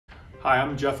Hi,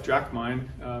 I'm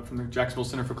Jacqmein from the Jacksonville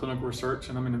Center for Clinical Research,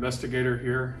 and I'm an investigator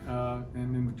here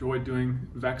and enjoy doing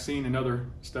vaccine and other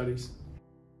studies.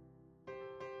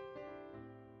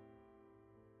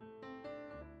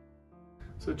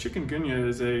 So chikungunya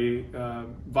is a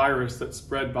virus that's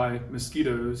spread by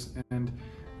mosquitoes, and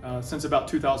since about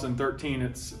 2013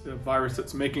 it's a virus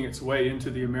that's making its way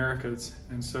into the Americas.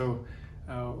 And so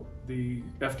the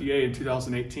FDA in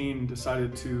 2018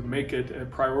 decided to make it a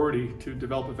priority to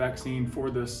develop a vaccine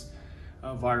for this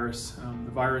virus.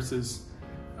 The virus is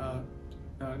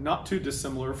not too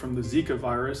dissimilar from the Zika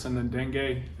virus and the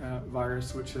dengue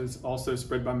virus, which is also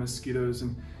spread by mosquitoes,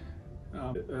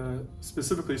 and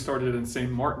specifically started in St.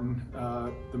 Martin,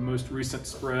 the most recent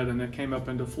spread, and it came up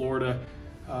into Florida,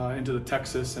 into the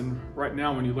Texas, and right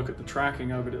now when you look at the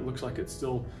tracking of it, it looks like it's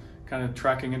still kind of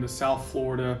tracking into South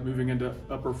Florida, moving into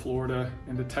Upper Florida,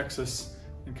 into Texas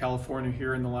and California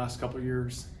here in the last couple of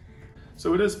years.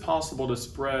 So it is possible to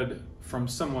spread from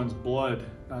someone's blood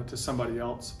to somebody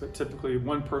else, but typically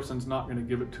one person's not going to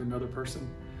give it to another person.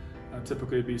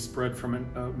 Typically it'd be spread from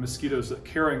mosquitoes that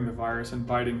carrying the virus and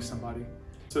biting somebody.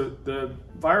 So the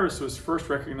virus was first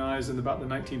recognized in about the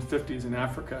 1950s in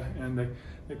Africa, and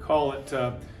they call it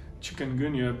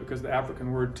Chikungunya because the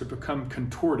African word to become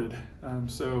contorted.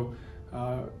 So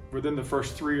within the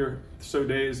first 3 or so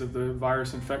days of the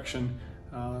virus infection,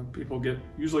 people get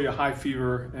usually a high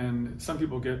fever, and some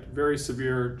people get very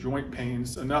severe joint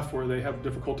pains, enough where they have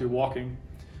difficulty walking.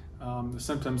 The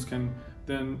symptoms can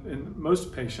then, in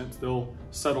most patients, they'll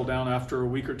settle down after a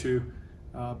week or two,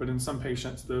 but in some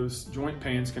patients those joint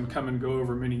pains can come and go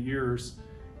over many years.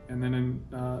 And then in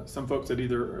some folks that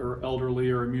either are elderly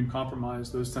or immune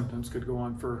compromised, those symptoms could go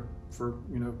on for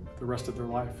the rest of their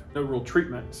life. No real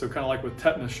treatment. So kind of like with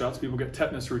tetanus shots, people get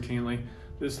tetanus routinely.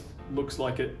 This looks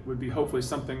like it would be hopefully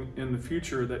something in the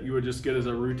future that you would just get as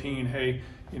a routine. Hey,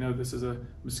 this is a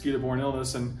mosquito-borne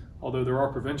illness, and although there are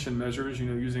prevention measures,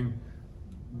 using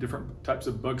different types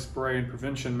of bug spray and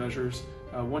prevention measures,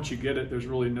 once you get it, there's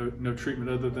really no treatment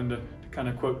other than to kind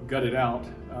of quote gut it out.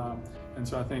 And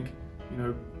so I think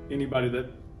anybody that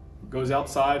goes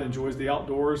outside, enjoys the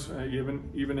outdoors,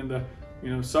 even in the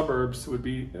suburbs, would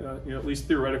be at least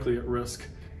theoretically at risk.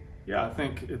 Yeah, I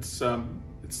think it's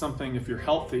something, if you're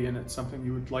healthy and it's something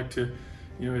you would like to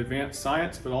advance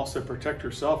science but also protect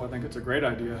yourself, I think it's a great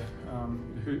idea.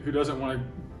 Who doesn't want to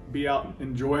be out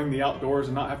enjoying the outdoors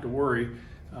and not have to worry?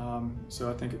 So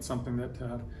I think it's something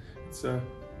that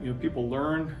people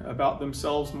learn about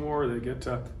themselves more. They get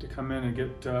to come in and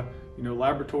get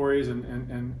laboratories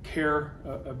and care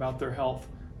about their health,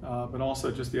 but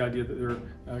also just the idea that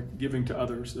they're giving to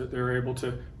others, that they're able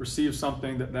to receive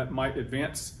something that might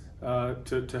advance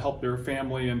to help their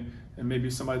family and maybe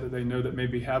somebody that they know that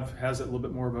maybe has a little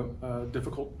bit more of a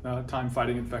difficult time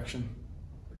fighting infection.